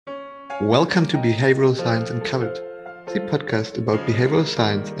Welcome to Behavioral Science Uncovered, the podcast about behavioral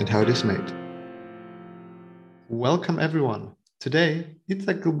science and how it is made. Welcome everyone. Today,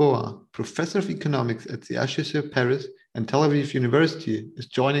 Itzhak Gilboa, Professor of Economics at the HEC Paris and Tel Aviv University, is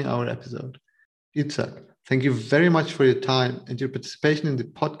joining our episode. Itzhak, thank you very much for your time and your participation in the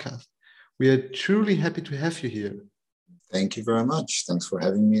podcast. We are truly happy to have you here. Thank you very much. Thanks for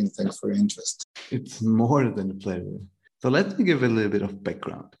having me and thanks for your interest. It's more than a pleasure. So let me give a little bit of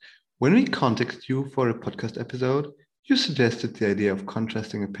background. When we contacted you for a podcast episode, you suggested the idea of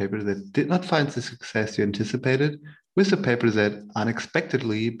contrasting a paper that did not find the success you anticipated with a paper that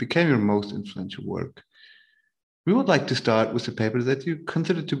unexpectedly became your most influential work. We would like to start with a paper that you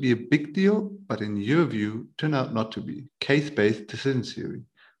considered to be a big deal, but in your view turned out not to be, Case-Based Decision Theory,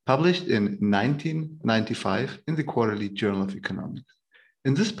 published in 1995 in the Quarterly Journal of Economics.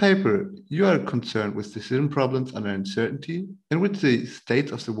 In this paper, you are concerned with decision problems under uncertainty, in which the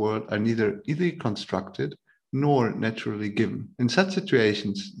states of the world are neither easily constructed nor naturally given. In such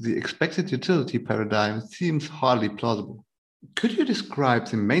situations, the expected utility paradigm seems hardly plausible. Could you describe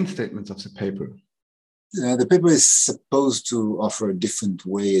the main statements of the paper? The paper is supposed to offer a different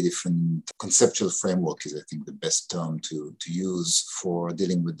way, a different conceptual framework is, I think, the best term to use for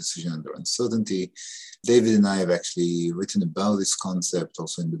dealing with decision under uncertainty. David and I have actually written about this concept.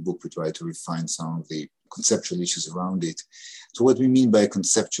 Also in the book, we try to refine some of the conceptual issues around it. So what we mean by a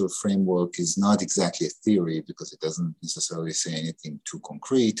conceptual framework is not exactly a theory because it doesn't necessarily say anything too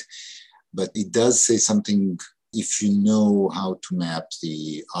concrete, but it does say something if you know how to map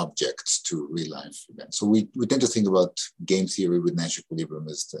the objects to real-life events. So we tend to think about game theory with Nash equilibrium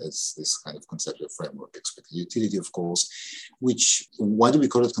as this kind of conceptual framework, expected utility, of course, which, why do we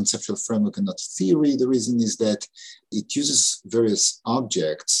call it conceptual framework and not theory? The reason is that it uses various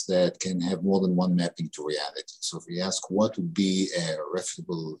objects that can have more than one mapping to reality. So if we ask what would be a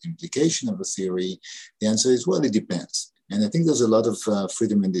refutable implication of a theory, the answer is, well, it depends. And I think there's a lot of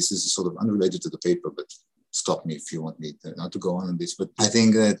freedom in this. This is sort of unrelated to the paper, but stop me if you want me not to go on this. But I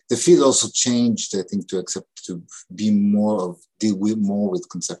think that the field also changed, I think, to deal more with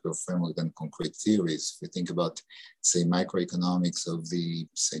conceptual framework than concrete theories. If you think about, say, microeconomics of the,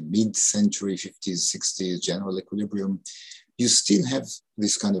 say, mid-century, 50s, 60s, general equilibrium, you still have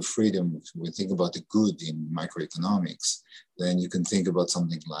this kind of freedom. When you think about the good in microeconomics, then you can think about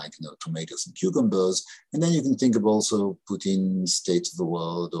something like, tomatoes and cucumbers. And then you can think of also putting states of the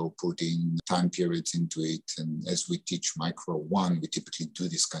world or putting time periods into it. And as we teach micro one, we typically do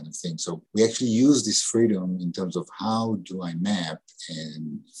this kind of thing. So we actually use this freedom in terms of how do I map a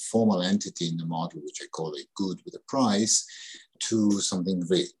formal entity in the model, which I call a good with a price, to something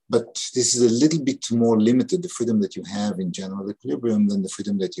real. But this is a little bit more limited, the freedom that you have in general equilibrium than the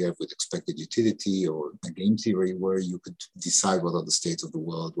freedom that you have with expected utility or a game theory where you could decide what are the states of the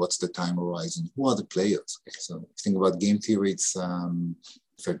world, what's the time horizon, who are the players. Okay, so if you think about game theory, it's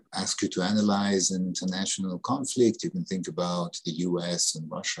if I ask you to analyze an international conflict, you can think about the US and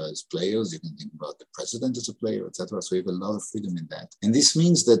Russia as players, you can think about the president as a player, etc. So you have a lot of freedom in that. And this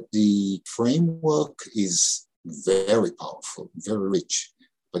means that the framework is very powerful, very rich,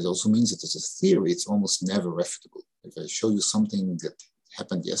 but it also means that as a theory, it's almost never refutable. If I show you something that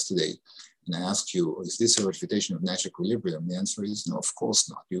happened yesterday, and I ask you, is this a refutation of Nash equilibrium? The answer is no, of course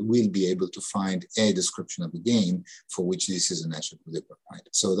not. You will be able to find a description of the game for which this is a Nash equilibrium, right?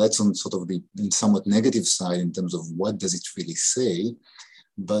 So that's on sort of the somewhat negative side in terms of what does it really say.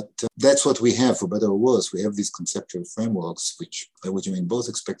 But that's what we have, for better or worse. We have these conceptual frameworks, by which I mean both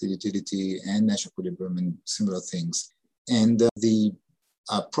expected utility and Nash equilibrium and similar things. And the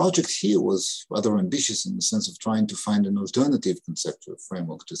project here was rather ambitious in the sense of trying to find an alternative conceptual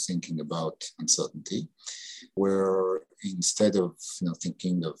framework to thinking about uncertainty, where instead of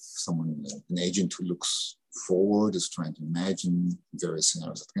thinking of someone, an agent who looks forward, is trying to imagine various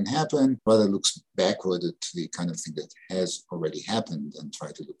scenarios that can happen, rather looks backward at the kind of thing that has already happened and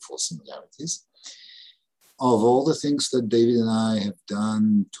try to look for similarities. Of all the things that David and I have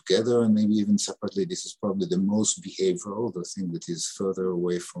done together, and maybe even separately, this is probably the most behavioral, the thing that is further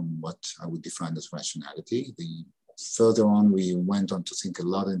away from what I would define as rationality. Further on, we went on to think a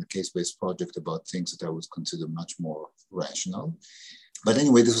lot in the case-based project about things that I would consider much more rational. But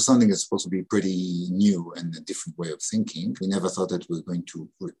anyway, this was something that's supposed to be pretty new and a different way of thinking. We never thought that we were going to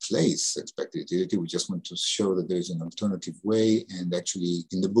replace expected utility. We just want to show that there's an alternative way. And actually,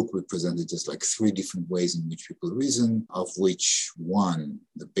 in the book, we presented just like 3 different ways in which people reason, of which one,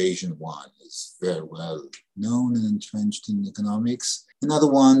 the Bayesian one, is very well known and entrenched in economics. Another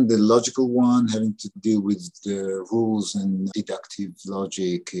one, the logical one, having to deal with the rules and deductive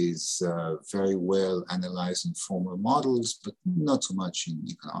logic, is very well analyzed in formal models, but not so much in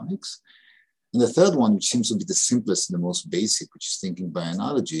economics. And the third one, which seems to be the simplest and the most basic, which is thinking by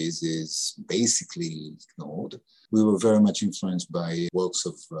analogies, is basically ignored. We were very much influenced by works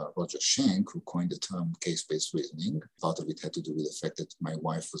of Roger Schenck, who coined the term case-based reasoning. Part of it had to do with the fact that my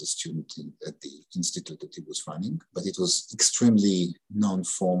wife was a student at the institute that he was running, but it was extremely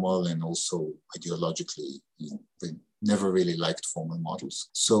non-formal and also ideologically, they never really liked formal models.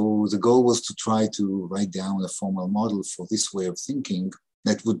 So the goal was to try to write down a formal model for this way of thinking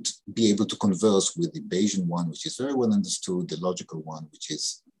that would be able to converse with the Bayesian one, which is very well understood, the logical one, which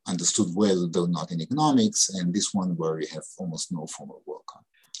is understood well, though not in economics, and this one where you have almost no formal work on.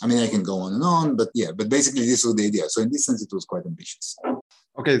 I mean, I can go on and on, but basically this was the idea. So in this sense, it was quite ambitious.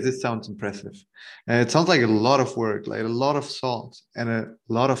 Okay, this sounds impressive. It sounds like a lot of work, like a lot of thought and a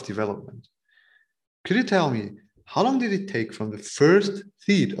lot of development. Could you tell me, how long did it take from the first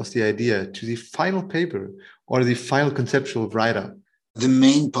seed of the idea to the final paper or the final conceptual write-up? The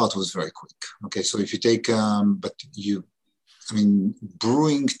main part was very quick. Okay, so if you take,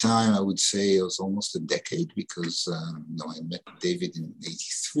 brewing time, I would say it was almost a decade because I met David in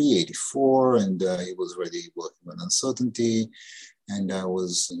 83, 84, and he was already working on uncertainty. And I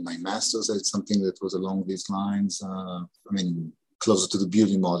was in my master's at something that was along these lines, closer to the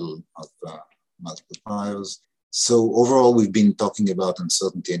beauty model of multiple priors. So overall, we've been talking about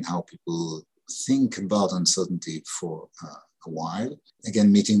uncertainty and how people think about uncertainty for a while.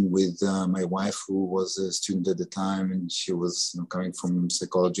 Again, meeting with my wife, who was a student at the time, and she was coming from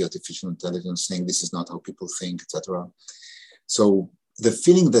psychology, artificial intelligence, saying this is not how people think, etc. So the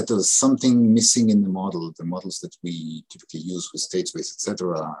feeling that there was something missing in the models that we typically use with state space,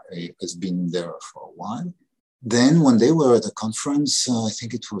 etc., has been there for a while. Then when they were at a conference, I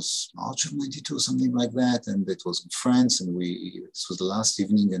think it was March of 92, something like that, and it was in France, and this was the last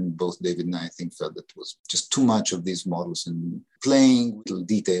evening, and both David and I think felt that it was just too much of these models and playing with little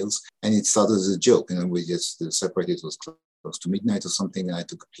details, and it started as a joke, and we just separated. It was close to midnight or something, and I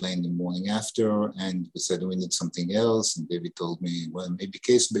took a plane the morning after, and we said we need something else, and David told me, well, maybe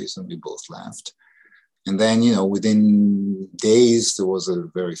case-based, and we both laughed. And then, within days, there was a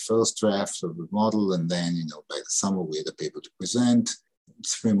very first draft of the model. And then, by the summer, we had a paper to present.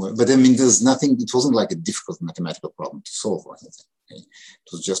 But there's nothing, it wasn't like a difficult mathematical problem to solve or anything. Okay?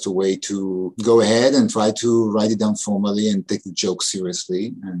 It was just a way to go ahead and try to write it down formally and take the joke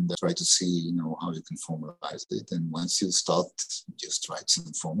seriously and try to see, how you can formalize it. And once you start, just write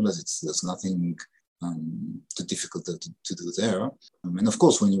some formulas. There's nothing too difficult to do there. And of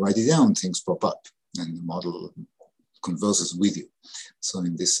course, when you write it down, things pop up. And the model converses with you. So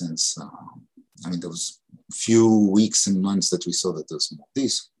in this sense, there was a few weeks and months that we saw that there was more of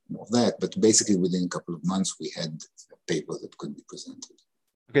this, more of that, but basically within a couple of months, we had a paper that could be presented.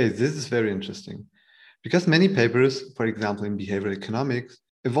 Okay, this is very interesting. Because many papers, for example, in behavioral economics,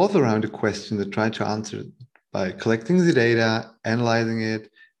 evolve around a question that try to answer it by collecting the data, analyzing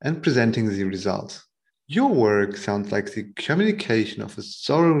it, and presenting the results. Your work sounds like the communication of a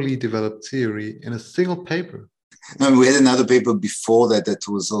thoroughly developed theory in a single paper. No, we had another paper before that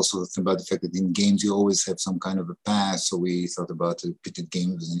was also about the fact that in games you always have some kind of a pass. So we thought about a repeated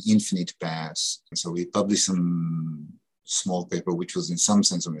game with an infinite pass. And so we published some small paper, which was in some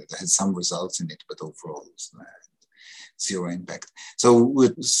sense, it had some results in it, but overall it was zero impact. So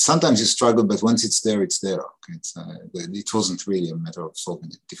sometimes you struggle, but once it's there, it's there. Okay? It wasn't really a matter of solving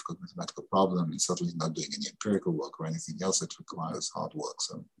a difficult mathematical problem. It's certainly not doing any empirical work or anything else that requires hard work.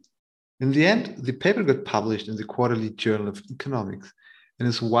 So, in the end, the paper got published in the Quarterly Journal of Economics and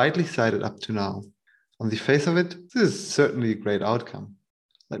is widely cited up to now. On the face of it, this is certainly a great outcome.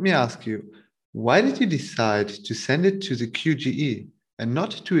 Let me ask you, why did you decide to send it to the QJE and not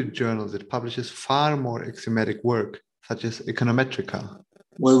to a journal that publishes far more axiomatic work, such as Econometrica?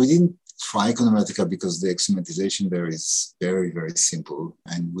 Well, we didn't try Econometrica because the axiomatization there is very, very simple.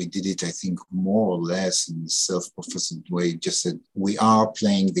 And we did it, I think, more or less in a self-professed way, just that we are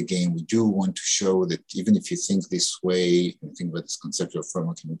playing the game. We do want to show that even if you think this way, you think about this conceptual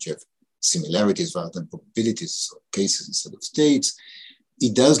framework in which you have similarities rather than probabilities or cases instead of states,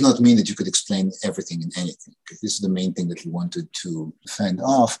 it does not mean that you could explain everything in anything. Because this is the main thing that we wanted to fend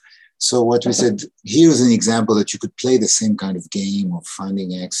off. So what we said, here's an example that you could play the same kind of game of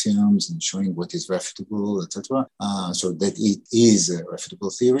finding axioms and showing what is refutable, etc. So that it is a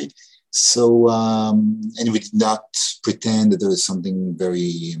refutable theory. So, and we did not pretend that there was something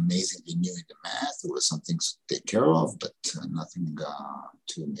very amazingly new in the math. There were some things to take care of, but nothing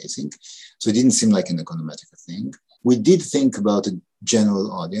too amazing. So it didn't seem like an econometric thing. We did think about a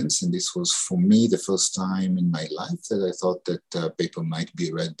general audience, and this was for me the first time in my life that I thought that a paper might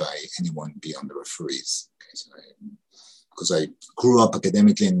be read by anyone beyond the referees. Okay, so because I grew up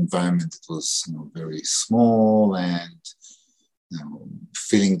academically in an environment that was very small, and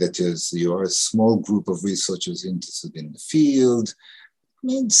feeling that you are a small group of researchers interested in the field. I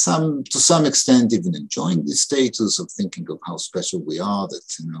mean, to some extent, even enjoying the status of thinking of how special we are, that,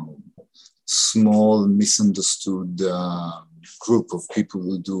 small, misunderstood group of people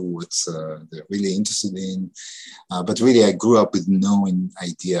who do what they're really interested in. But really, I grew up with no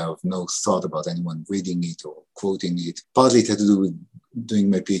thought about anyone reading it or quoting it. Partly it had to do with doing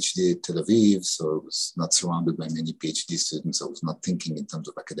my PhD at Tel Aviv, so I was not surrounded by many PhD students. I was not thinking in terms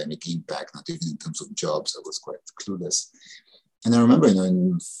of academic impact, not even in terms of jobs. I was quite clueless. And I remember,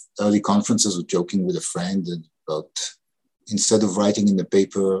 in early conferences, I was joking with a friend about, instead of writing in the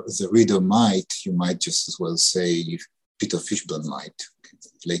paper, the reader you might just as well say Peter Fishburne might.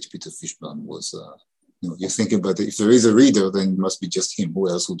 Late Peter Fishburne was, you're thinking about it. If there is a reader, then it must be just him. Who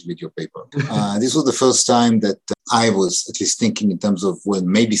else would read your paper? This was the first time that I was at least thinking in terms of, well,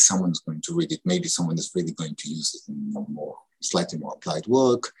 maybe someone's going to read it. Maybe someone is really going to use it in slightly more applied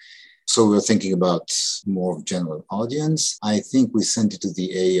work. So we were thinking about more of general audience. I think we sent it to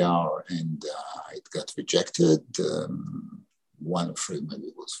the AAR and it got rejected. One of it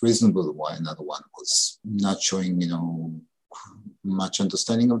maybe was reasonable, another one was not showing, much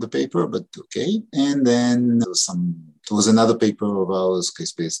understanding of the paper, but okay. And then there was another paper of ours,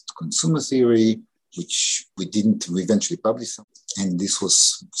 case-based consumer theory, which we eventually published. And this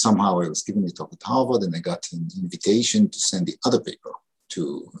was somehow, I was giving the talk at Harvard and I got an invitation to send the other paper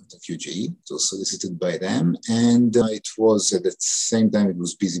to the QJE. It was solicited by them. And it was at the same time, it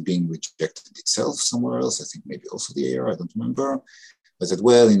was busy being rejected itself somewhere else. I think maybe also the AR, I don't remember. I said,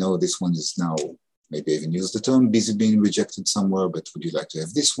 well, this one is now, maybe I even used the term busy being rejected somewhere, but would you like to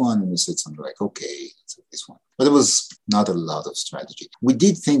have this one? And we said something like, okay, let's have this one. But it was not a lot of strategy. We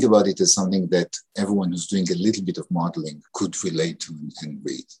did think about it as something that everyone who's doing a little bit of modeling could relate to and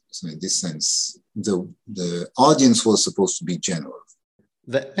read. So in this sense, the audience was supposed to be general.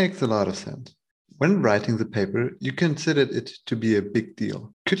 That makes a lot of sense. When writing the paper, you considered it to be a big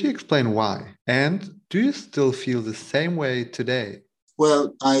deal. Could you explain why? And do you still feel the same way today?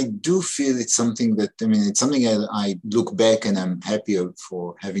 Well, I do feel it's something that, it's something I look back and I'm happier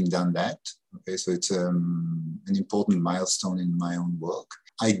for having done that. Okay, so it's an important milestone in my own work.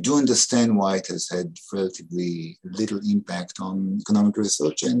 I do understand why it has had relatively little impact on economic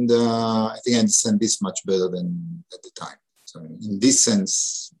research, and I think I understand this much better than at the time. So in this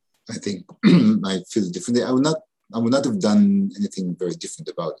sense, I think I feel differently. I would not have done anything very different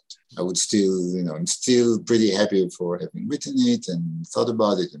about it. I would still, I'm still pretty happy for having written it and thought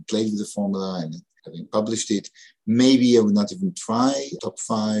about it and played with the formula and having published it. Maybe I would not even try top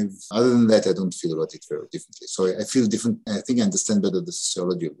 5. Other than that, I don't feel about it very differently. So I feel different. I think I understand better the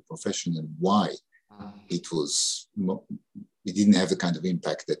sociology of the profession and why it didn't have the kind of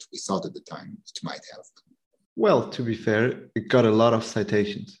impact that we thought at the time it might have. Well, to be fair, it got a lot of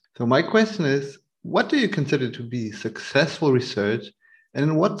citations. So my question is, what do you consider to be successful research? And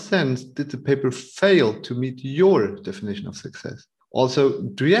in what sense did the paper fail to meet your definition of success? Also,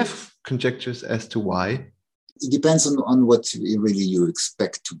 do you have conjectures as to why? It depends on what really you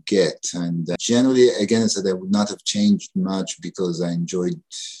expect to get. And generally, again, I said I would not have changed much because I enjoyed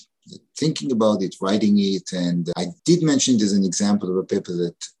thinking about it, writing it. And I did mention it as an example of a paper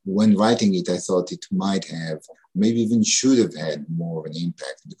that when writing it, I thought it might have, maybe even should have had more of an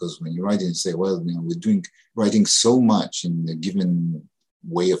impact. Because when you write it and say, well, we're writing so much in a given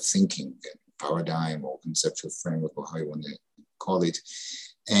way of thinking, paradigm or conceptual framework or how you want to call it.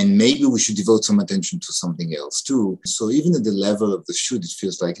 And maybe we should devote some attention to something else too. So even at the level of the should, it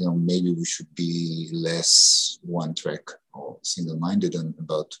feels like, maybe we should be less one track or single-minded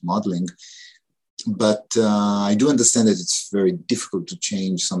about modeling. But I do understand that it's very difficult to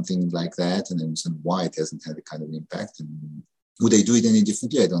change something like that and understand why it hasn't had the kind of impact. And would I do it any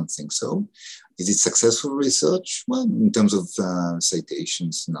differently? I don't think so. Is it successful research? Well, in terms of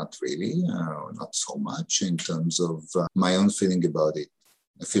citations, not really, not so much. In terms of my own feeling about it,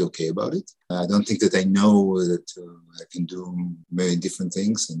 I feel okay about it. I don't think that I know that I can do many different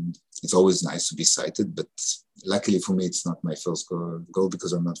things, and it's always nice to be cited, but luckily for me, it's not my first goal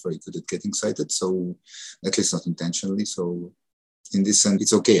because I'm not very good at getting cited, so at least not intentionally. So in this sense,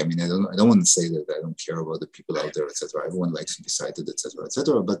 it's okay. I don't want to say that I don't care about the people out there, etc. Everyone likes to be cited, etc.,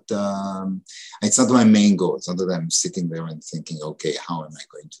 etc. But it's not my main goal. It's not that I'm sitting there and thinking, okay, how am I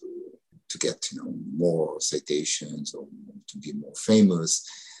going to get more citations or to be more famous?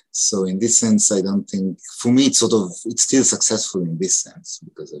 So in this sense, I don't think, for me, it's still successful in this sense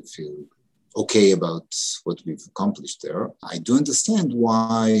because I feel okay about what we've accomplished there. I do understand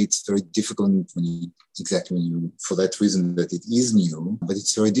why it's very difficult for that reason that it is new, but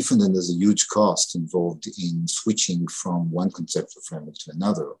it's very different and there's a huge cost involved in switching from one conceptual framework to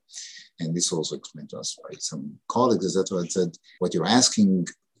another. And this also explained to us by some colleagues, etc. said, what you're asking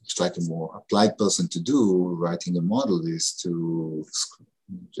slightly more applied person to do, writing a model, is to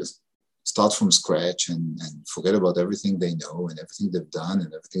just start from scratch and forget about everything they know and everything they've done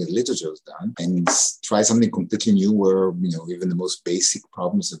and everything the literature has done and try something completely new where, even the most basic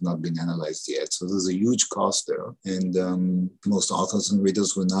problems have not been analyzed yet. So there's a huge cost there. And most authors and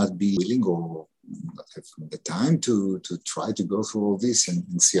readers will not be willing or not have the time to try to go through all this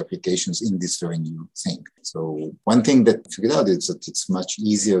and see applications in this very new thing. So one thing that I figured out is that it's much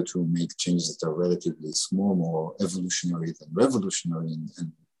easier to make changes that are relatively small, more evolutionary than revolutionary,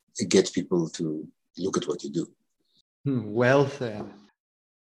 and get people to look at what you do. Well said.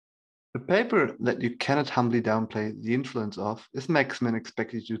 The paper that you cannot humbly downplay the influence of is Maximum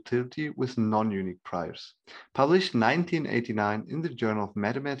Expected Utility with Non-Unique Priors, published 1989 in the Journal of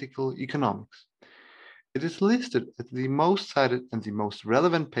Mathematical Economics. It is listed as the most cited and the most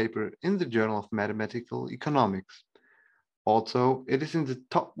relevant paper in the Journal of Mathematical Economics. Also, it is in the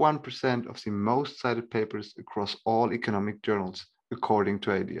top 1% of the most cited papers across all economic journals, according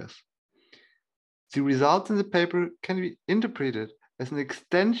to ADS. The results in the paper can be interpreted as an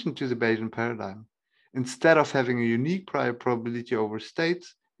extension to the Bayesian paradigm. Instead of having a unique prior probability over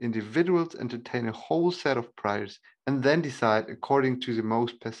states, individuals entertain a whole set of priors and then decide according to the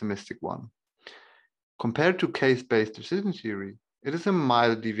most pessimistic one. Compared to case-based decision theory, it is a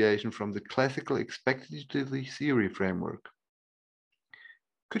mild deviation from the classical expected utility theory framework.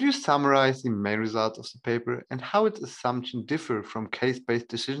 Could you summarize the main results of the paper and how its assumptions differ from case-based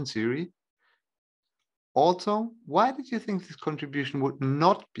decision theory? Also, why did you think this contribution would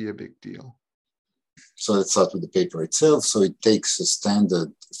not be a big deal? So let's start with the paper itself. So it takes a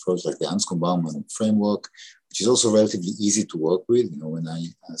standard approach like the Anscombe-Baumann framework, which is also relatively easy to work with. When I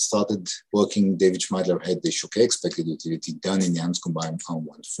started working, David Schmeidler had the Choquet expected utility done in the Anscombe-Baumann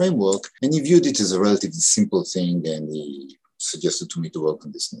framework, and he viewed it as a relatively simple thing, and he suggested to me to work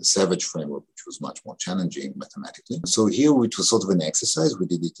on this in the Savage framework, which was much more challenging mathematically. So here, which was sort of an exercise, we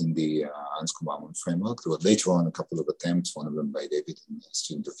did it in the Anscombe-Baumann framework. There were later on a couple of attempts, one of them by David, and a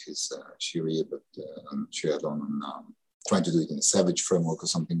student of his, Shiri, but I'm sure on trying to do it in a Savage framework or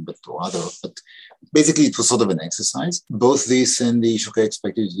something, but basically it was sort of an exercise. Both this and the Choquet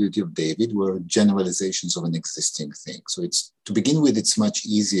expected utility of David were generalizations of an existing thing. So to begin with, it's much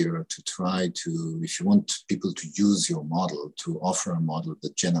easier to try to, if you want people to use your model, to offer a model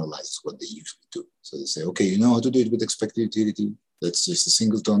that generalizes what they usually do. So they say, okay, you know how to do it with expected utility. That's just a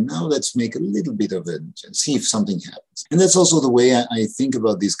singleton. Now let's make a little bit of it and see if something happens. And that's also the way I think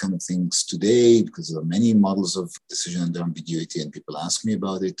about these kind of things today, because there are many models of decision under ambiguity, and people ask me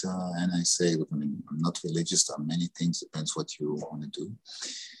about it. And I say, look, I'm not religious. There are many things, depends what you want to do.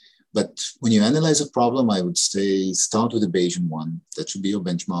 But when you analyze a problem, I would say start with the Bayesian one. That should be your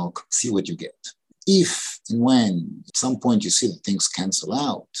benchmark. See what you get. If and when at some point you see that things cancel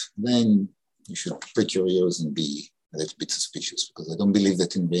out, then you should prick your ears and be a little bit suspicious, because I don't believe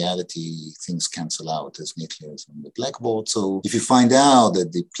that in reality things cancel out as neatly as on the blackboard. So if you find out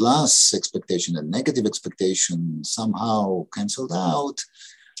that the plus expectation and negative expectation somehow canceled out,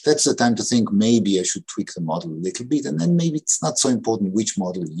 that's the time to think maybe I should tweak the model a little bit, and then maybe it's not so important which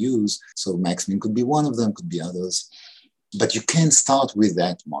model you use. So Max-Min could be one of them, could be others. But you can start with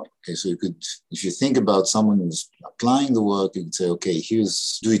that model. Okay, so you could, if you think about someone who's applying the work, you could say, okay,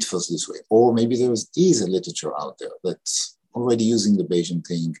 do it first this way. Or maybe there is a literature out there that's already using the Bayesian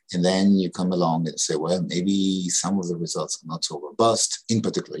thing. And then you come along and say, well, maybe some of the results are not so robust. In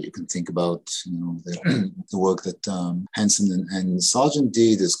particular, you can think about the work that Hansen and Sargent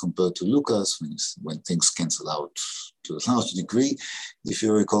did as compared to Lucas when things cancel out to a large degree. If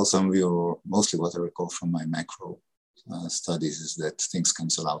you recall mostly what I recall from my macro studies is that things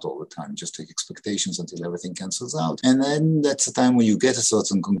cancel out all the time. Just take expectations until everything cancels out. And then that's the time when you get a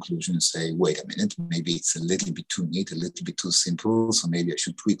certain conclusion and say, wait a minute, maybe it's a little bit too neat, a little bit too simple, so maybe I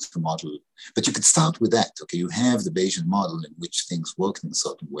should tweak the model. But you could start with that. Okay, you have the Bayesian model in which things work in a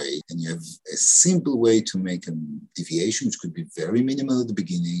certain way, and you have a simple way to make a deviation, which could be very minimal at the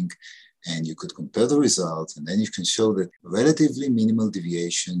beginning, and you could compare the results, and then you can show that relatively minimal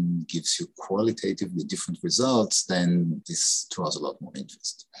deviation gives you qualitatively different results. Then this draws a lot more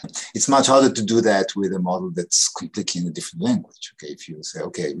interest. It's much harder to do that with a model that's completely in a different language. Okay, if you say,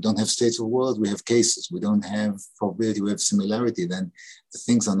 okay, we don't have states of world, we have cases, we don't have probability, we have similarity, then the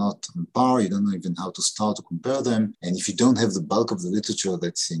things are not on par. You don't know even how to start to compare them. And if you don't have the bulk of the literature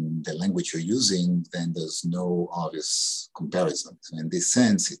that's in the language you're using, then there's no obvious comparison. So in this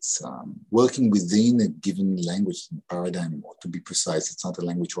sense, it's working within a given language paradigm, or to be precise, it's not a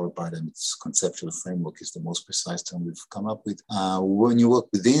language or a paradigm, it's conceptual framework is the most precise term we've come up with. When you work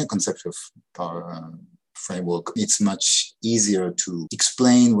within a conceptual framework, it's much easier to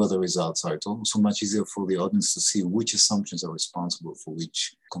explain what the results are. It's also much easier for the audience to see which assumptions are responsible for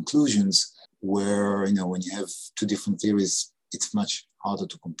which conclusions, where, when you have two different theories, it's much harder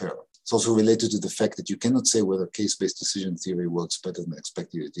to compare. It's also related to the fact that you cannot say whether case-based decision theory works better than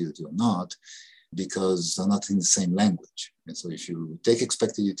expected utility or not, because they're not in the same language. And so if you take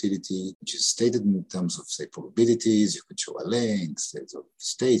expected utility, which is stated in terms of, say, probabilities, you could show Allais. Instead of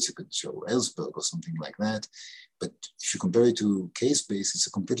states, you could show Ellsberg or something like that. But if you compare it to case-based, it's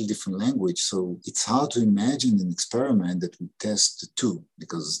a completely different language. So it's hard to imagine an experiment that would test the two,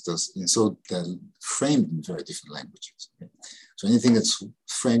 because they're framed in very different languages. Okay? So anything that's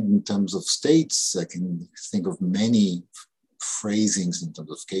framed in terms of states, I can think of many phrasings in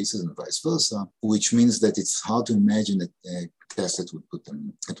terms of cases and vice versa, which means that it's hard to imagine a test that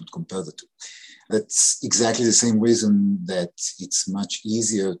would compare the two. That's exactly the same reason that it's much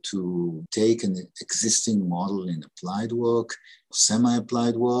easier to take an existing model in applied work,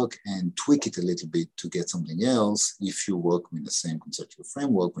 semi-applied work, and tweak it a little bit to get something else. If you work with the same conceptual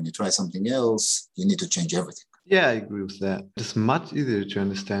framework, when you try something else, you need to change everything. Yeah, I agree with that. It's much easier to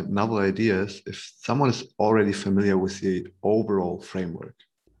understand novel ideas if someone is already familiar with the overall framework.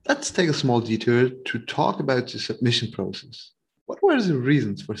 Let's take a small detour to talk about the submission process. What were the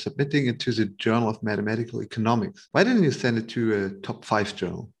reasons for submitting it to the Journal of Mathematical Economics? Why didn't you send it to a top 5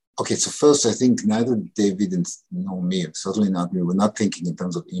 journal? Okay, so first, I think neither David nor me, certainly not me, were not thinking in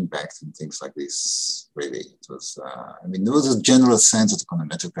terms of impact and things like this, really. It was, there was a general sense that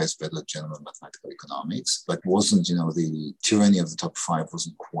econometrica is better than general mathematical economics, but wasn't, the tyranny of the top 5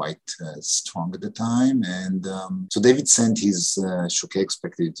 wasn't quite strong at the time. And so David sent his Choquet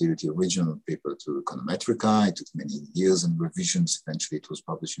expected utility original paper to Econometrica. It took many years and revisions. Eventually, it was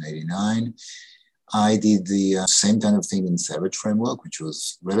published in '89. I did the same kind of thing in Savage Framework, which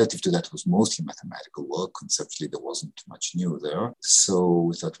was relative to that was mostly mathematical work. Conceptually, there wasn't much new there. So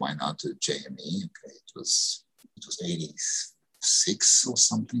we thought, why not to JME? Okay, it was 86 or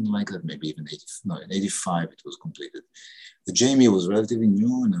something like that, maybe even 80. No, in 85 it was completed. The JME was relatively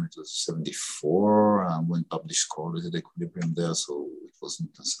new, and it was 74 when published Correlated Equilibrium there, so it wasn't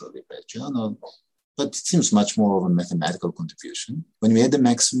necessarily a bad journal. But it seems much more of a mathematical contribution. When we had the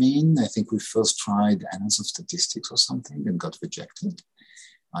max mean, I think we first tried Annals of Statistics or something and got rejected.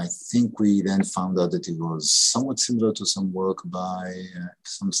 I think we then found out that it was somewhat similar to some work by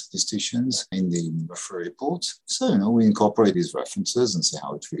some statisticians in the refer reports. So, we incorporate these references and see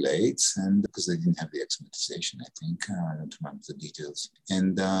how it relates. And because they didn't have the axiomatization, I think, I don't remember the details.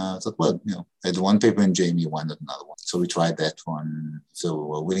 And I thought, I had one paper in JME, why not another one? So we tried that one. So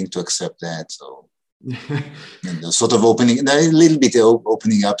we're willing to accept that. So and sort of opening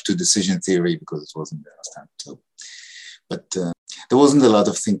up to decision theory because it wasn't there last time too. But there wasn't a lot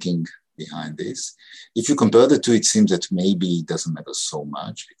of thinking behind this. If you compare the two, it seems that maybe it doesn't matter so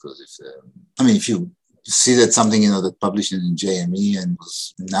much because if you see that something, that published in JME and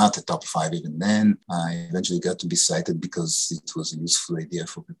was not a top 5 even then, I eventually got to be cited because it was a useful idea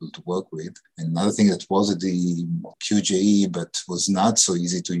for people to work with. And another thing that was at the QJE, but was not so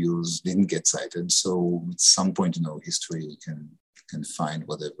easy to use, didn't get cited. So at some point in our history, you can find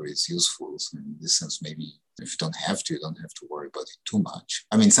whatever is useful. So in this sense, maybe if you don't have to worry about it too much.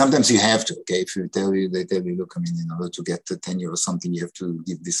 Sometimes you have to, okay? If they tell you, look, in order to get the tenure or something, you have to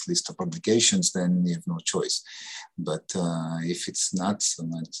give this list of publications, then you have no choice. But if it's not so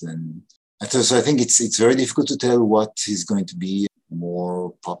much, then... So I think it's very difficult to tell what is going to be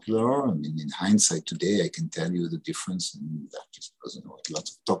more popular. In hindsight today, I can tell you the difference in that just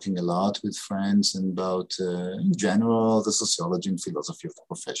because, talking a lot with friends and about, in general, the sociology and philosophy of the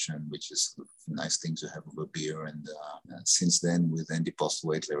profession, which is a nice thing to have over beer. And since then, with Andy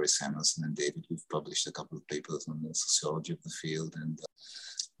Postlewaite, Larry Samuelson, and David, we've published a couple of papers on the sociology of the field. And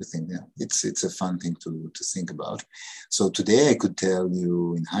I think it's a fun thing to think about. So today I could tell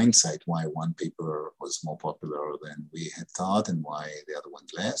you in hindsight why one paper was more popular than we had thought and why the other one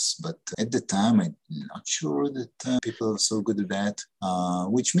less. But at the time, I'm not sure that people are so good at that,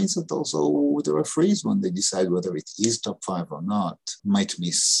 which means that also the referees, when they decide whether it is top 5 or not, might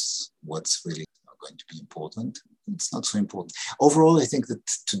miss what's really going to be important. It's not so important. Overall, I think that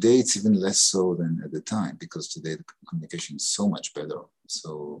today it's even less so than at the time because today the communication is so much better.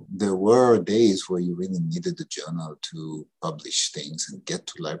 So there were days where you really needed the journal to publish things and get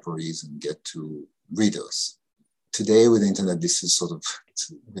to libraries and get to readers. Today with the internet, this is sort of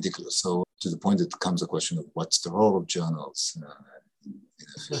it's ridiculous. So to the point that comes a question of what's the role of journals in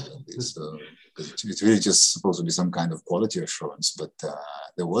a field like this. Because it's really just supposed to be some kind of quality assurance. But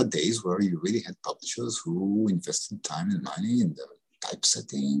there were days where you really had publishers who invested time and money in the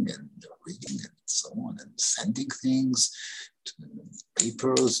typesetting and the reading and so on, and sending things to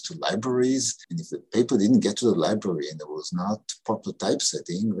papers, to libraries. And if the paper didn't get to the library and there was not proper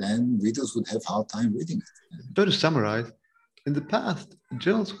typesetting, then readers would have a hard time reading it. So to summarize, in the past,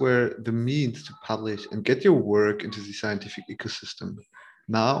 journals were the means to publish and get your work into the scientific ecosystem.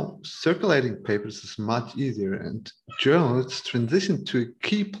 Now, circulating papers is much easier, and journals transition to a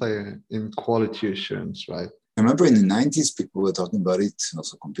key player in quality assurance, right? I remember in the 90s, people were talking about it,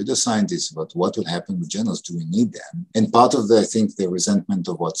 also computer scientists, about what will happen with journals. Do we need them? And part of I think, the resentment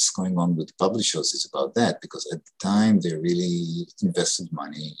of what's going on with publishers is about that, because at the time, they really invested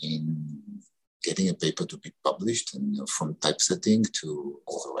money in getting a paper to be published, and from typesetting to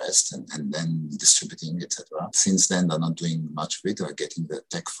all the rest, and then distributing, etc. Since then, they're not doing much of it. They're getting the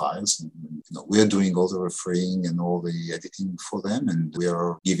tech files, and we're doing all the refereeing and all the editing for them, and we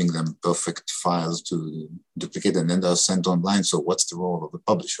are giving them perfect files to duplicate, and then they're sent online. So what's the role of the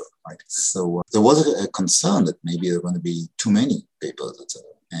publisher, right? So there was a concern that maybe there are going to be too many papers, etc.,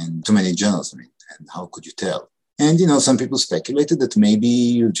 and too many journals. And how could you tell? And, some people speculated that maybe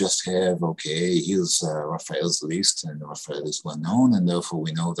you just have, okay, here's Raphael's list, and Raphael is well known, and therefore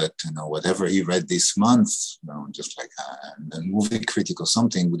we know that, whatever he read this month, just like a movie critic or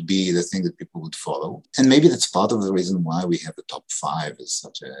something would be the thing that people would follow. And maybe that's part of the reason why we have a top 5 as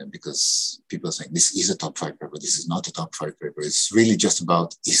such because people are saying this is a top 5 paper, this is not a top 5 paper. It's really just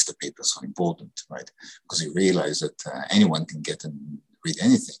about, is the paper so important, right? Because you realize that anyone can get and read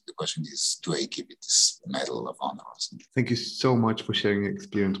anything. The question is, do I give it this Medal of Honor or something? Thank you so much for sharing your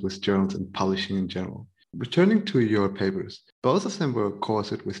experience with journals and publishing in general. Returning to your papers, both of them were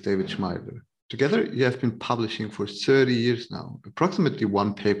co-authored with David Schmeidler. Together, you have been publishing for 30 years now, approximately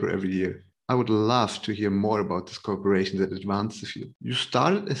one paper every year. I would love to hear more about this cooperation that advanced the field. You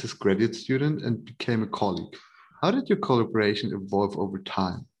started as a graduate student and became a colleague. How did your collaboration evolve over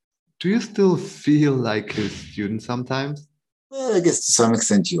time? Do you still feel like a student sometimes? Well, I guess to some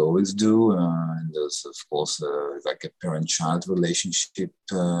extent you always do. And there's, of course, like a parent-child relationship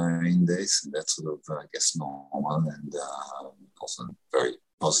in this. And that's sort of, I guess, normal and also very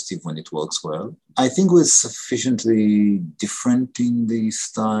positive when it works well. I think we're sufficiently different in the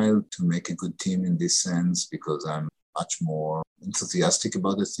style to make a good team in this sense, because I'm much more enthusiastic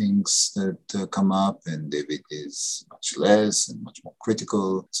about the things that come up, and David is much less and much more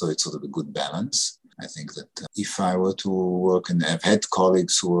critical. So it's sort of a good balance. I think that if I were to work, and I've had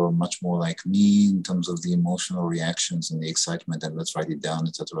colleagues who are much more like me in terms of the emotional reactions and the excitement, and let's write it down,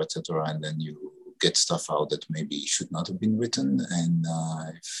 etc., and then you get stuff out that maybe should not have been written. And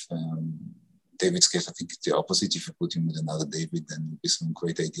if David's case, I think it's the opposite. If you put him with another David, then there'll be some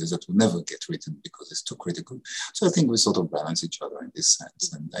great ideas that will never get written because it's too critical. So I think we sort of balance each other in this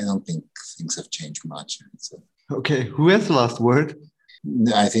sense, and I don't think things have changed much. Okay, who has the last word?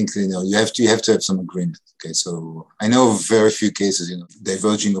 I think you have to have some agreement. Okay, so I know of very few cases,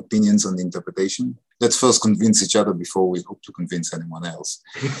 diverging opinions on the interpretation. Let's first convince each other before we hope to convince anyone else.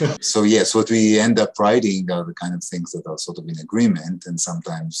 So yes, what we end up writing are the kind of things that are sort of in agreement, and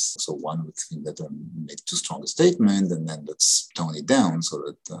sometimes so one would think that I made too strong a statement, and then let's tone it down so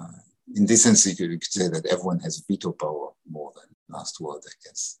that in this sense you could say that everyone has veto power more than last word, I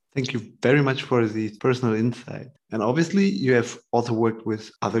guess. Thank you very much for the personal insight. And obviously, you have also worked with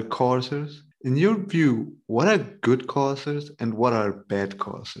other co-authors. In your view, what are good co-authors and what are bad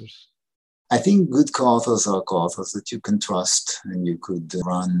co-authors? I think good co-authors are co-authors that you can trust and you could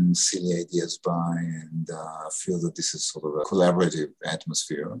run silly ideas by and feel that this is sort of a collaborative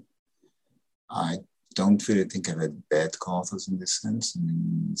atmosphere. I don't really think I've had bad co-authors in this sense,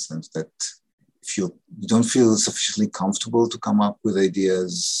 in the sense that if you don't feel sufficiently comfortable to come up with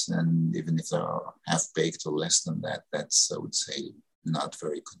ideas, and even if they are half-baked or less than that, that's, I would say, not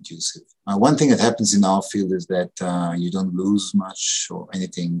very conducive. One thing that happens in our field is that you don't lose much or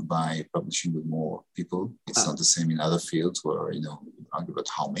anything by publishing with more people. It's not the same in other fields where, you argue about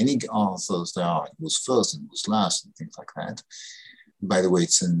how many authors there are, who's first and who's last, and things like that. By the way,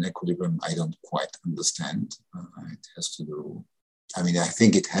 it's an equilibrium I don't quite understand. It has to do, I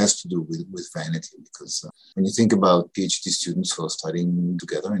think it has to do with vanity, because when you think about PhD students who are studying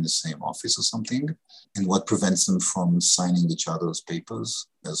together in the same office or something, and what prevents them from signing each other's papers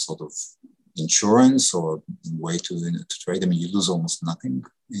as sort of insurance or way to trade. I mean, you lose almost nothing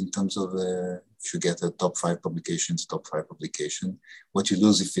in terms of if you get a top 5 publication. What you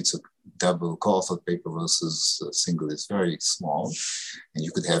lose if it's a double co-authored paper versus a single is very small, and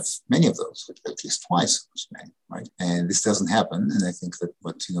you could have many of those, which at least twice as many, right? And this doesn't happen, and I think that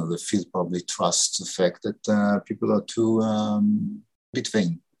what the field probably trusts the fact that people are too bit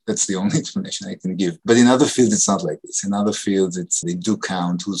vain. That's the only explanation I can give. But in other fields, it's not like this. In other fields, they do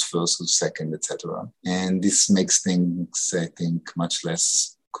count who's first, who's second, etc. And this makes things, I think, much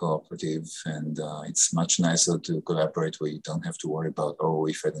less cooperative, and it's much nicer to collaborate where you don't have to worry about, oh,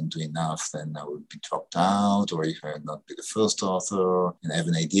 if I don't do enough, then I will be dropped out, or if I not be the first author and I have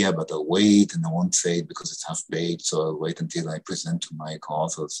an idea, but I'll wait and I won't say it because it's half-baked, so I'll wait until I present to my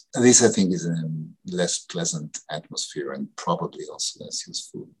co-authors. This, I think, is a less pleasant atmosphere and probably also less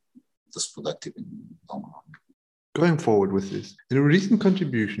useful, less productive in the long run. Going forward with this, in a recent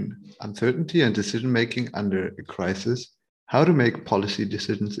contribution, Uncertainty and Decision-Making Under a Crisis, How to Make Policy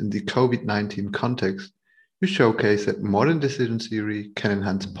Decisions in the COVID-19 Context, you showcase that modern decision theory can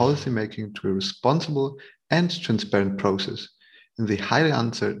enhance policymaking to a responsible and transparent process in the highly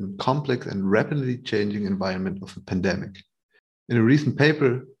uncertain, complex, and rapidly changing environment of a pandemic. In a recent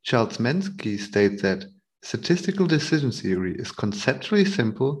paper, Charles Mensky states that statistical decision theory is conceptually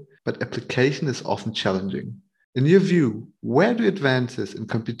simple, but application is often challenging. In your view, where do advances in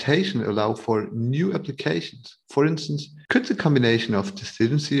computation allow for new applications? For instance, could the combination of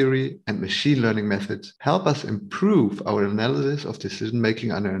decision theory and machine learning methods help us improve our analysis of decision-making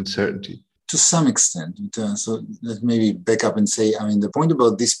under uncertainty? To some extent. So let me back up and say, I mean, the point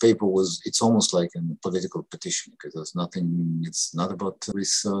about this paper was it's almost like a political petition, because there's nothing, it's not about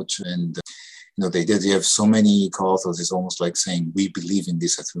research, and they have so many co-authors. It's almost like saying, we believe in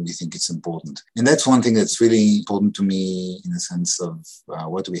this, I think we think it's important. And that's one thing that's really important to me in the sense of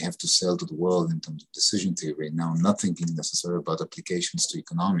what we have to sell to the world in terms of decision theory. Now, I'm not thinking necessarily about applications to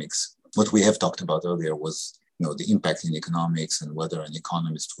economics. What we have talked about earlier was the impact in economics and whether an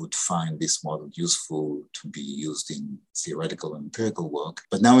economist would find this model useful to be used in theoretical and empirical work.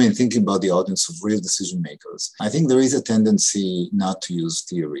 But now in thinking about the audience of real decision makers, I think there is a tendency not to use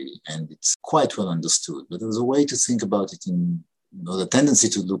theory, and it's quite well understood. But there's a way to think about it the tendency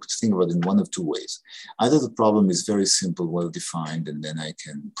to think about it in one of two ways. Either the problem is very simple, well-defined, and then I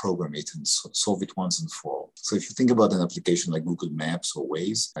can program it and solve it once and for all. So if you think about an application like Google Maps or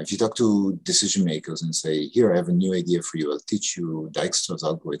Waze, if you talk to decision makers and say, here, I have a new idea for you. I'll teach you Dijkstra's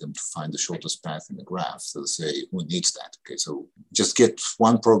algorithm to find the shortest path in the graph. They'll say, who needs that? Okay, so just get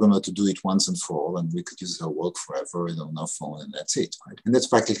one programmer to do it once and for all, and we could use our work forever on our phone, and that's it, right? And that's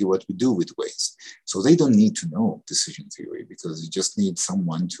practically what we do with Waze. So they don't need to know decision theory, because you just need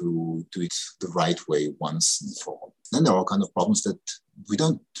someone to do it the right way once and for all. Then there are kind of problems that we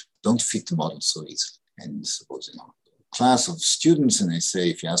don't fit the model so easily. And suppose, class of students, and I say,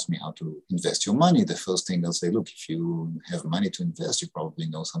 if you ask me how to invest your money, the first thing they'll say, look, if you have money to invest, you probably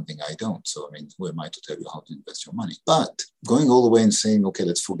know something I don't. So, I mean, who am I to tell you how to invest your money? But going all the way and saying, okay,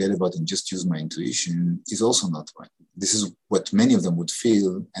 let's forget about it and just use my intuition is also not right. This is what many of them would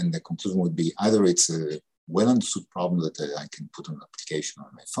feel, and the conclusion would be either it's a well-understood problem that I can put on an application on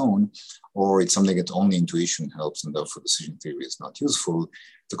my phone, or it's something that only intuition helps and therefore decision theory is not useful.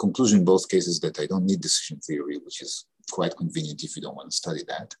 The conclusion in both cases that I don't need decision theory, which is quite convenient if you don't want to study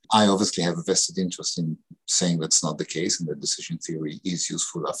that. I obviously have a vested interest in saying that's not the case and that decision theory is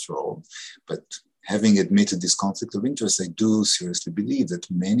useful after all. But having admitted this conflict of interest, I do seriously believe that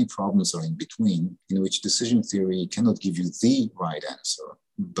many problems are in between, in which decision theory cannot give you the right answer,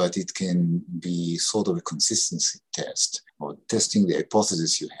 but it can be sort of a consistency test or testing the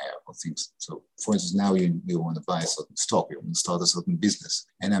hypothesis you have or things. So for instance, now you want to buy a certain stock, you want to start a certain business.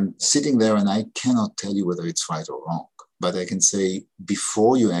 And I'm sitting there and I cannot tell you whether it's right or wrong. But I can say,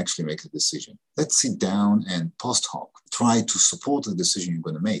 before you actually make a decision, let's sit down and post hoc, try to support the decision you're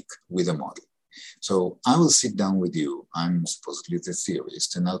going to make with a model. So I will sit down with you, I'm supposedly the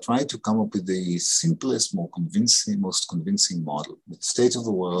theorist, and I'll try to come up with the simplest, most convincing model with state of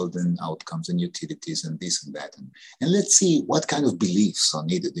the world and outcomes and utilities and this and that. And let's see what kind of beliefs are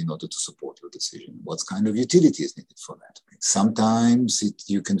needed in order to support your decision. What kind of utility is needed for that? Sometimes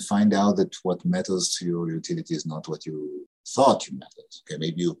you can find out that what matters to your utility is not what you thought you mattered. Okay,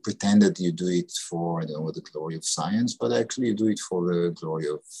 maybe you pretended you do it for, the glory of science, but actually you do it for the glory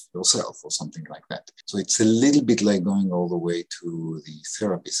of yourself or something like that. So it's a little bit like going all the way to the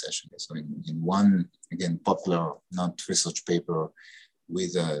therapy session. So in one, again, popular, not research paper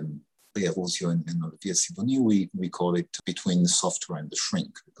with Lea Ruscio and Olivier Sibony, we call it between the software and the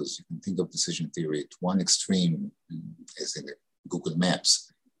shrink, because you can think of decision theory at one extreme, as in Google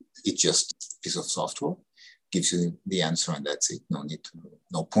Maps. It's just a piece of software, gives you the answer and that's it.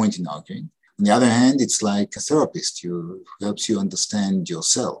 No point in arguing. On the other hand, it's like a therapist who helps you understand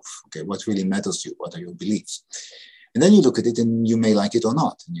yourself. Okay, what really matters to you? What are your beliefs? And then you look at it and you may like it or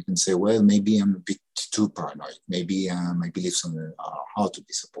not. And you can say, well, maybe I'm a bit too paranoid. Maybe my beliefs are hard to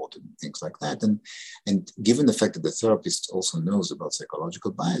be supported and things like that. And given the fact that the therapist also knows about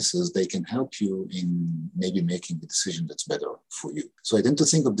psychological biases, they can help you in maybe making a decision that's better for you. So I tend to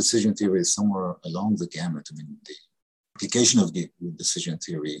think of decision theory as somewhere along the gamut. I mean, the application of the decision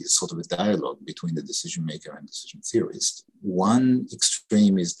theory is sort of a dialogue between the decision maker and decision theorist. One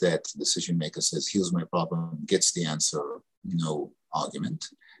extreme is that the decision maker says, here's my problem, gets the answer, no argument.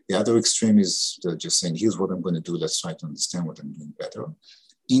 The other extreme is just saying, here's what I'm going to do, let's try to understand what I'm doing better.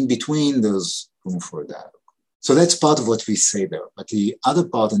 In between, there's room for a dialogue. So that's part of what we say there. But the other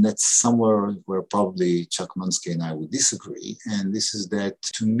part, and that's somewhere where probably Chuck Munsky and I would disagree, and this is that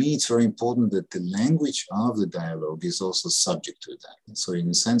to me, it's very important that the language of the dialogue is also subject to that. So in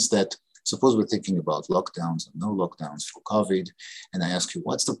the sense that, suppose we're thinking about lockdowns and no lockdowns for COVID, and I ask you,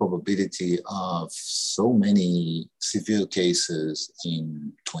 what's the probability of so many severe cases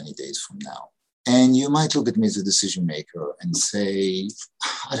in 20 days from now? And you might look at me as a decision maker and say,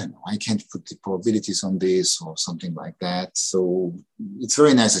 I don't know, I can't put the probabilities on this or something like that. So it's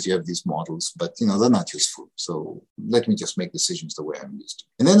very nice that you have these models, but they're not useful. So let me just make decisions the way I'm used to.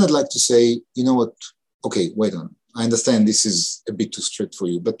 And then I'd like to say, you know what? Okay, wait on. I understand this is a bit too strict for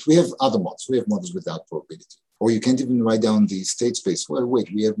you, but we have other models. We have models without probability. Or you can't even write down the state space. Well,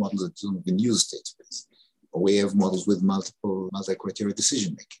 wait, we have models that don't even use state space. Or we have models with multi-criteria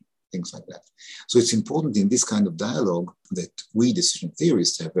decision making. Things like that. So it's important in this kind of dialogue that we decision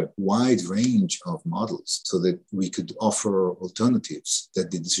theorists have a wide range of models so that we could offer alternatives that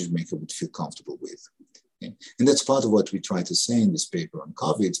the decision maker would feel comfortable with. Okay? And that's part of what we try to say in this paper on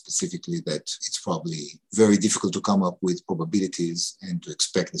COVID, specifically that it's probably very difficult to come up with probabilities and to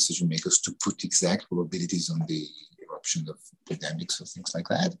expect decision makers to put exact probabilities on the eruption of epidemics or things like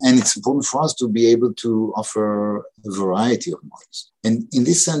that. And it's important for us to be able to offer a variety of models. And in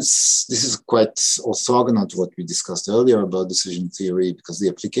this sense, this is quite orthogonal to what we discussed earlier about decision theory, because the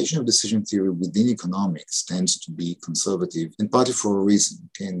application of decision theory within economics tends to be conservative, and partly for a reason.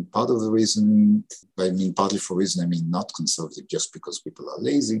 And part of the reason, partly for a reason, I mean not conservative just because people are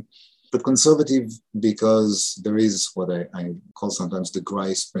lazy, but conservative because there is what I call sometimes the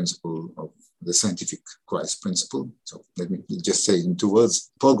Grice principle of the scientific Grice principle. So let me just say in 2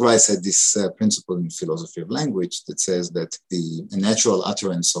 words. Paul Grice had this principle in philosophy of language that says that a natural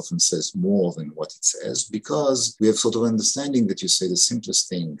utterance often says more than what it says, because we have sort of understanding that you say the simplest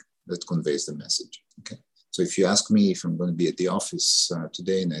thing that conveys the message. Okay. So if you ask me if I'm going to be at the office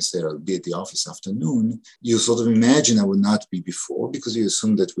today and I say I'll be at the office afternoon, you sort of imagine I will not be before because you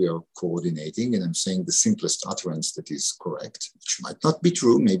assume that we are coordinating and I'm saying the simplest utterance that is correct, which might not be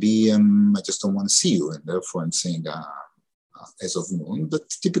true. Maybe I just don't want to see you and therefore I'm saying as of noon. But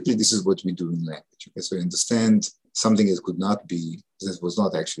typically this is what we do in language. Okay? So you understand something that was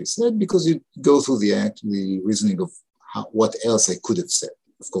not actually said because you go through the reasoning of what else I could have said.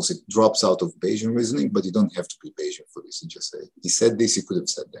 Of course, it drops out of Bayesian reasoning, but you don't have to be Bayesian for this. You just say, he said this, he could have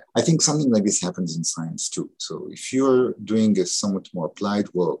said that. I think something like this happens in science too. So if you're doing a somewhat more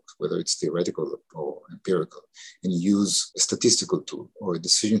applied work, whether it's theoretical or empirical, and you use a statistical tool or a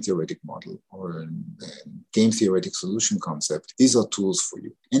decision theoretic model or a game theoretic solution concept, these are tools for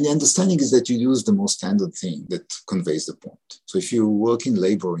you. And the understanding is that you use the most standard thing that conveys the point. So if you work in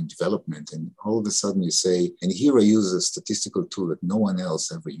labor and development and all of a sudden you say, and here I use a statistical tool that no one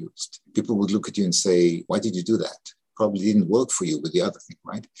else ever used, people would look at you and say, why did you do that? Probably didn't work for you with the other thing,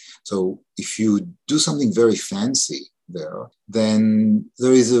 right? So if you do something very fancy there, then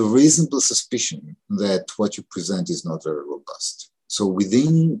there is a reasonable suspicion that what you present is not very robust. So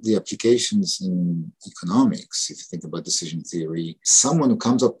within the applications in economics, if you think about decision theory, someone who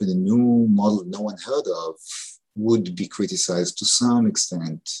comes up with a new model no one heard of would be criticized to some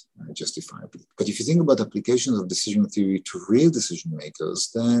extent justifiably. But if you think about applications of decision theory to real decision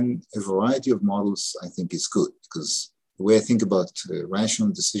makers, then a variety of models I think is good, because the way I think about rational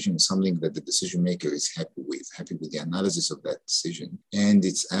decision is something that the decision maker is happy with the analysis of that decision. And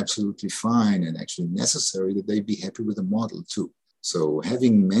it's absolutely fine and actually necessary that they be happy with the model too. So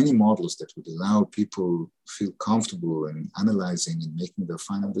having many models that would allow people feel comfortable in analyzing and making their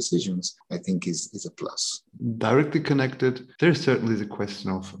final decisions, I think is a plus. Directly connected, there's certainly the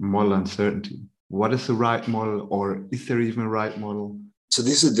question of model uncertainty. What is the right model, or is there even a right model? So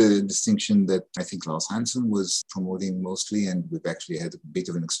this is the distinction that I think Lars Hansen was promoting mostly, and we've actually had a bit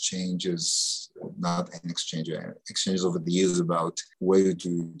of an exchange not an exchange. Exchanges over the years about where do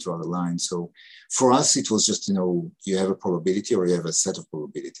you draw the line. So for us, it was just, you have a probability or you have a set of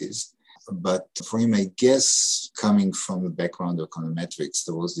probabilities. But for him, I guess, coming from the background of econometrics,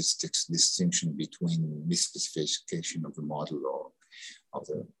 there was this distinction between misspecification of the model or of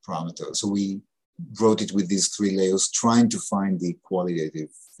the parameter. So we wrote it with these 3 layers, trying to find the qualitative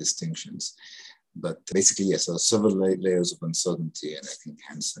distinctions. But basically, yes, there are several layers of uncertainty, and I think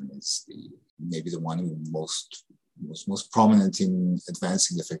Hansen is maybe the one who most prominent in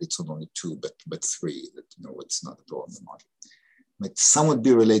advancing the fact it's not only 2, but 3, that it's not at all in the model. Might somewhat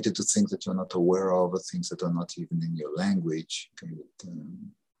be related to things that you're not aware of, or things that are not even in your language.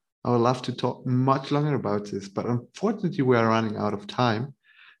 I would love to talk much longer about this, but unfortunately we are running out of time.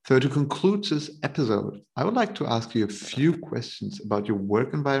 So to conclude this episode, I would like to ask you a few questions about your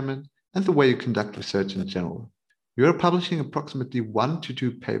work environment and the way you conduct research in general. You are publishing approximately 1 to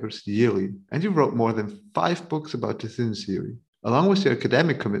 2 papers yearly, and you wrote more than 5 books about decision theory. Along with your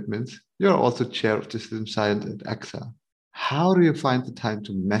academic commitments, you are also chair of decision science at AXA. How do you find the time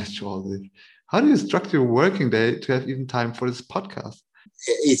to manage all this? How do you structure your working day to have even time for this podcast?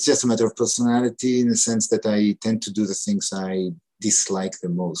 It's just a matter of personality, in the sense that I tend to do the things I dislike the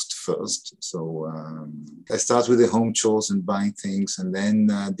most first. So I start with the home chores and buying things, and then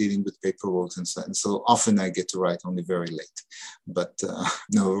dealing with paperwork and so on. So often I get to write only very late. But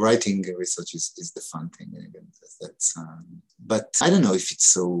no, writing research is the fun thing. But I don't know if it's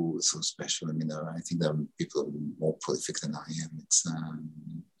so special. I mean, I think there are people more prolific than I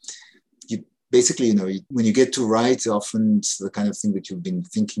am. Basically, when you get to write, often it's the kind of thing that you've been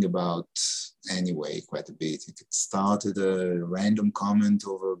thinking about anyway quite a bit. You could start with a random comment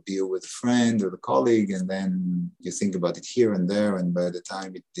over a beer with a friend or a colleague, and then you think about it here and there, and by the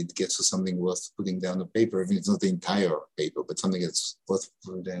time it gets to something worth putting down on paper, even if it's not the entire paper, but something that's worth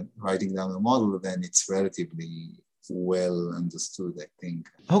writing down a model, then it's relatively well understood, I think.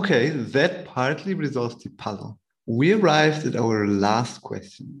 Okay, that partly resolves the puzzle. We arrived at our last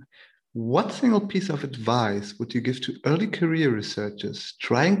question. What single piece of advice would you give to early career researchers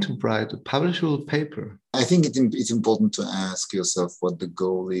trying to write a publishable paper? I think it's important to ask yourself what the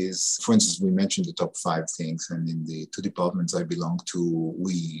goal is. For instance, we mentioned the top 5 things, and in the 2 departments I belong to,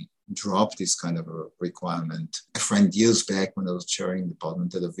 we dropped this kind of a requirement. A friend years back, when I was chairing the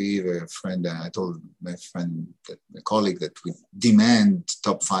department at Tel Aviv, I told my friend, a colleague, that we demand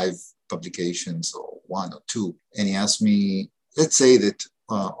top 5 publications, or 1 or 2. And he asked me, let's say that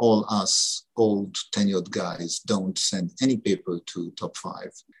all us old tenured guys don't send any paper to top 5.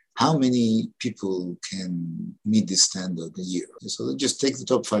 How many people can meet this standard a year? So just take the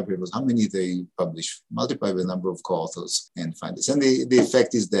top 5 papers, how many they publish, multiply by the number of co-authors, and find this. And the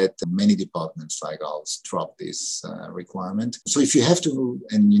effect is that many departments like ours drop this requirement. So if you have to,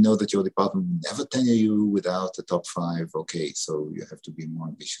 and you know that your department will never tenure you without the top 5, okay, so you have to be more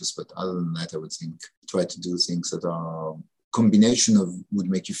ambitious. But other than that, I would think try to do things that are combination of would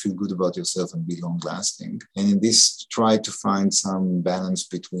make you feel good about yourself and be long lasting. And in this, try to find some balance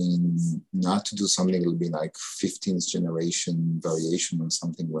between not to do something that will be like 15th generation variation on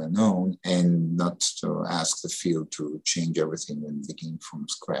something well known, and not to ask the field to change everything and begin from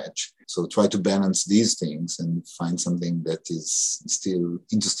scratch. So try to balance these things and find something that is still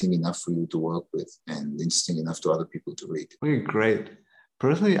interesting enough for you to work with and interesting enough to other people to read. Okay, great.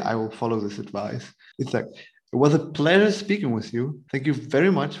 Personally, I will follow this advice. It was a pleasure speaking with you. Thank you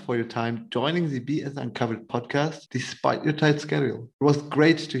very much for your time joining the BS Uncovered podcast, despite your tight schedule. It was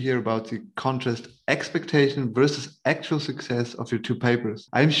great to hear about the contrast expectation versus actual success of your 2 papers.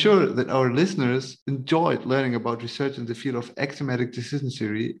 I'm sure that our listeners enjoyed learning about research in the field of axiomatic decision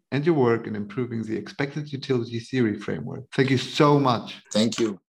theory and your work in improving the expected utility theory framework. Thank you so much. Thank you.